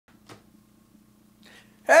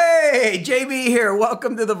Hey, JB here.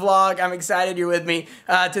 Welcome to the vlog. I'm excited you're with me.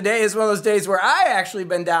 Today is one of those days where I actually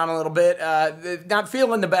been down a little bit, not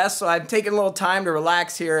feeling the best, so I'm taking a little time to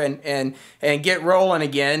relax here and get rolling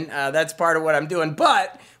again. That's part of what I'm doing.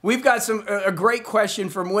 But we've got a great question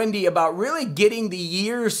from Wendy about really getting the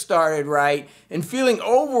year started right and feeling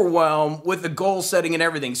overwhelmed with the goal setting and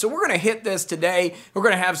everything. So we're going to hit this today. We're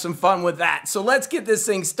going to have some fun with that. So let's get this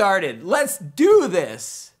thing started. Let's do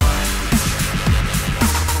this.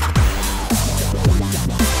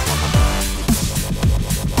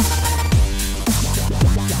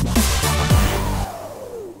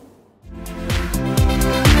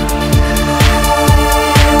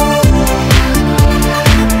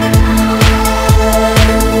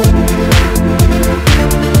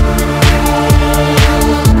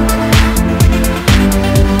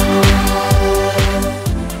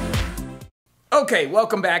 Okay,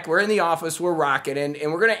 welcome back. We're in the office, we're rocking, and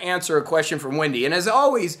we're going to answer a question from Wendy. And as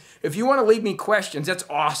always, if you want to leave me questions, that's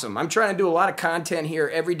awesome. I'm trying to do a lot of content here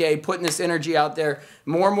every day, putting this energy out there.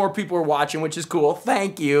 More and more people are watching, which is cool.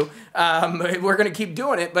 Thank you. We're going to keep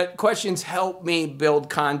doing it, but questions help me build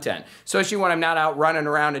content, especially when I'm not out running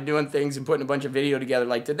around and doing things and putting a bunch of video together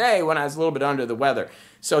like today when I was a little bit under the weather.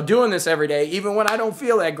 So doing this every day, even when I don't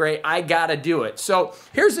feel that great, I gotta do it. So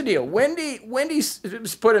here's the deal. Wendy's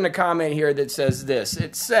put in a comment here that says this.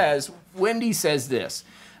 It says, Wendy says this: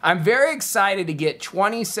 I'm very excited to get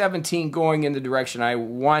 2017 going in the direction I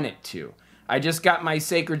want it to. I just got my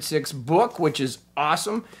Sacred 6 book, which is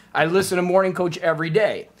awesome. I listen to Morning Coach every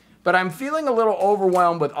day. But I'm feeling a little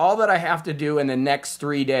overwhelmed with all that I have to do in the next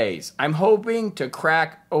 3 days. I'm hoping to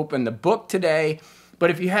crack open the book today. But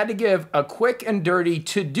if you had to give a quick and dirty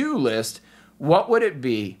to-do list, what would it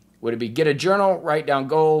be? Would it be get a journal, write down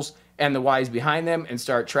goals and the whys behind them, and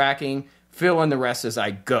start tracking, fill in the rest as I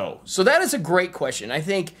go? So that is a great question. I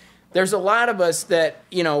think there's a lot of us that,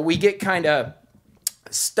 we get kind of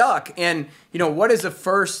stuck in, what is the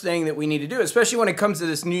first thing that we need to do, especially when it comes to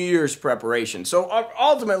this New Year's preparation. So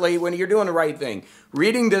ultimately, when you're doing the right thing,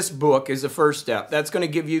 reading this book is the first step. That's going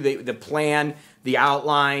to give you the plan, the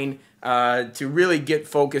outline, to really get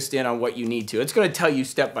focused in on what you need to. It's going to tell you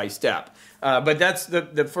step by step. But that's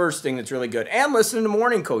the first thing that's really good. And listen to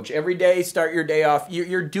Morning Coach. Every day, start your day off.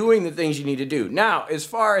 You're doing the things you need to do. Now, as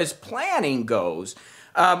far as planning goes,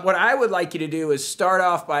 what I would like you to do is start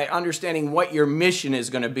off by understanding what your mission is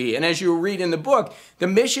going to be. And as you read in the book, the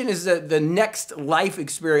mission is the next life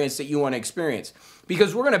experience that you want to experience,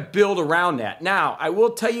 because we're going to build around that. Now, I will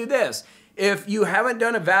tell you this. If you haven't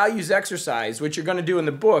done a values exercise, which you're going to do in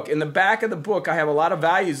the book, in the back of the book, I have a lot of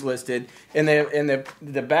values listed in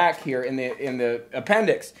the back here, in the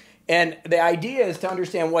appendix. And the idea is to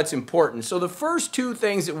understand what's important. So the first two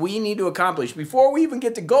things that we need to accomplish before we even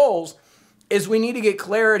get to goals is we need to get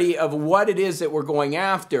clarity of what it is that we're going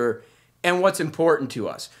after and what's important to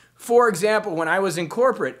us. For example, when I was in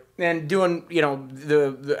corporate and doing,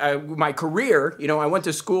 my career, I went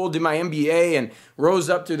to school, did my MBA, and rose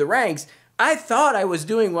up through the ranks. I thought I was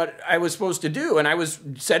doing what I was supposed to do, and I was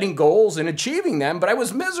setting goals and achieving them, but I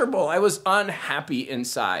was miserable. I was unhappy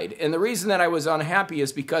inside. And the reason that I was unhappy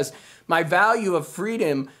is because my value of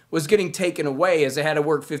freedom was getting taken away as I had to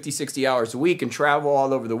work 50, 60 hours a week and travel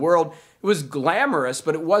all over the world. It was glamorous,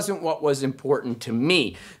 but it wasn't what was important to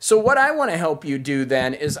me. So what I want to help you do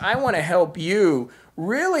then is I want to help you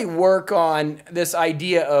really work on this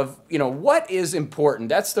idea of, what is important.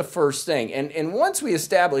 That's the first thing. And once we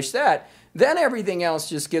establish that, then everything else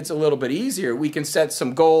just gets a little bit easier. We can set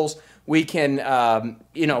some goals. We can,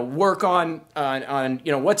 work on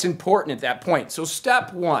what's important at that point. So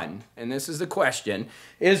step one, and this is the question,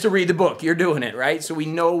 is to read the book. You're doing it, right? So we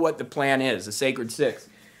know what the plan is, the Sacred 6.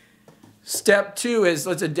 Step two is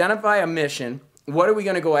let's identify a mission. What are we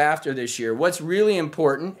going to go after this year? What's really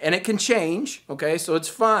important? And it can change, okay? So it's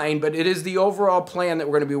fine, but it is the overall plan that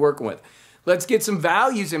we're going to be working with. Let's get some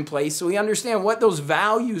values in place so we understand what those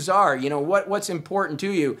values are, what's important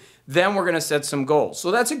to you. Then we're going to set some goals. So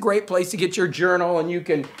that's a great place to get your journal, and you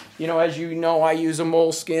can, as you know, I use a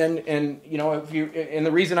moleskin, and, and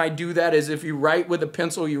the reason I do that is if you write with a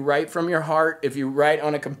pencil, you write from your heart. If you write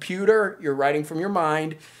on a computer, you're writing from your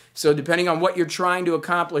mind. So depending on what you're trying to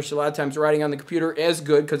accomplish, a lot of times writing on the computer is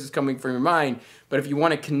good because it's coming from your mind. But if you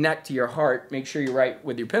want to connect to your heart, make sure you write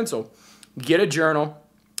with your pencil. Get a journal.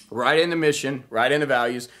 Write in the mission, write in the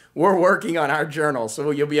values. We're working on our journal,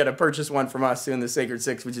 so you'll be able to purchase one from us soon, the Sacred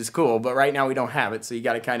 6, which is cool. But right now we don't have it, so you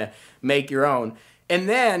got to kind of make your own. And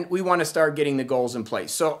then we want to start getting the goals in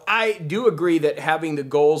place. So I do agree that having the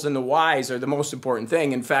goals and the whys are the most important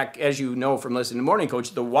thing. In fact, as you know from listening to Morning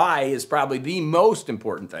Coach, the why is probably the most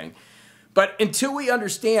important thing. But until we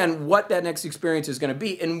understand what that next experience is going to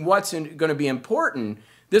be and what's going to be important,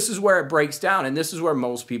 this is where it breaks down, and this is where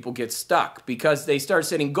most people get stuck, because they start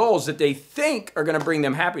setting goals that they think are going to bring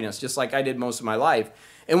them happiness, just like I did most of my life.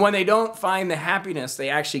 And when they don't find the happiness, they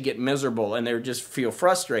actually get miserable and they just feel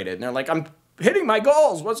frustrated. And they're like, I'm hitting my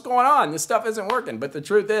goals. What's going on? This stuff isn't working. But the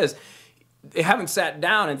truth is, they haven't sat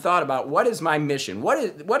down and thought about, what is my mission? What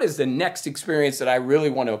is the next experience that I really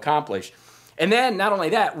want to accomplish? And then not only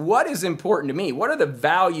that, what is important to me? What are the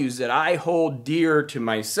values that I hold dear to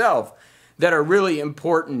myself that are really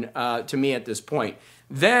important to me at this point?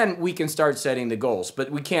 Then we can start setting the goals,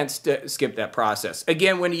 but we can't skip that process.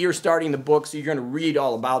 Again, when you're starting the book, so you're going to read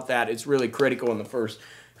all about that. It's really critical in the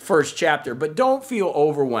first chapter, but don't feel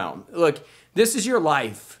overwhelmed. Look, this is your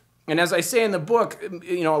life. And as I say in the book,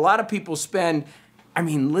 you know, a lot of people spend, I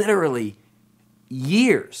mean, literally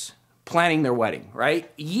years planning their wedding,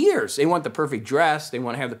 right? Years. They want the perfect dress. They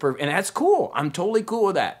want to have the perfect, and that's cool. I'm totally cool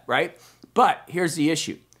with that, right? But here's the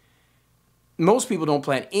issue. Most people don't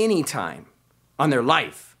plan any time on their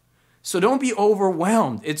life. So don't be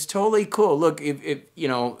overwhelmed. It's totally cool. Look, if you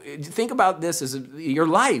know, think about this as your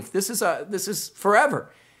life. This is forever.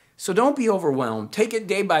 So don't be overwhelmed. Take it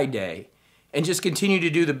day by day and just continue to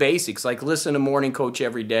do the basics, like listen to Morning Coach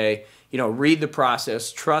every day, you know, read the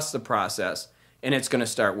process, trust the process, and it's going to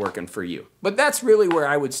start working for you. But that's really where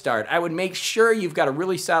I would start. I would make sure you've got a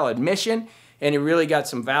really solid mission and you really got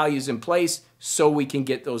some values in place so we can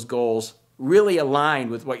get those goals really aligned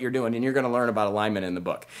with what you're doing, and you're going to learn about alignment in the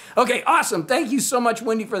book. Okay, awesome. Thank you so much,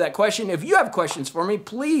 Wendy, for that question. If you have questions for me,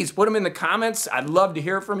 please put them in the comments. I'd love to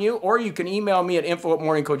hear from you, or you can email me at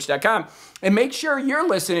info@morningcoach.com, and make sure you're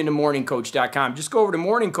listening to morningcoach.com. Just go over to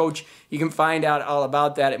Morning Coach. You can find out all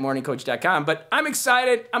about that at morningcoach.com, but I'm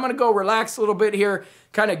excited. I'm going to go relax a little bit here,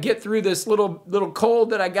 kind of get through this little cold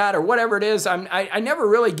that I got or whatever it is. I never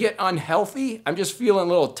really get unhealthy. I'm just feeling a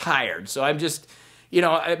little tired, so I'm just... You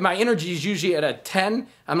know, my energy is usually at a 10.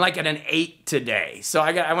 I'm like at an 8 today. So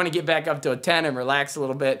I want to get back up to a 10 and relax a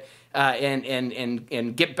little bit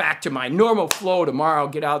and get back to my normal flow tomorrow,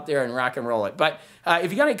 get out there and rock and roll it. But if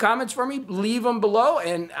you got any comments for me, leave them below,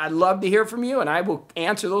 and I'd love to hear from you, and I will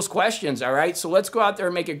answer those questions, all right? So let's go out there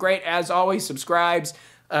and make it great. As always, subscribes,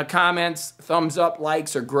 comments, thumbs up,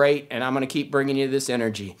 likes are great, and I'm going to keep bringing you this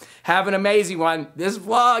energy. Have an amazing one. This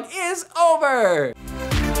vlog is over.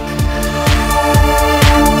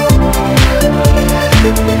 We'll be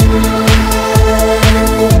right back.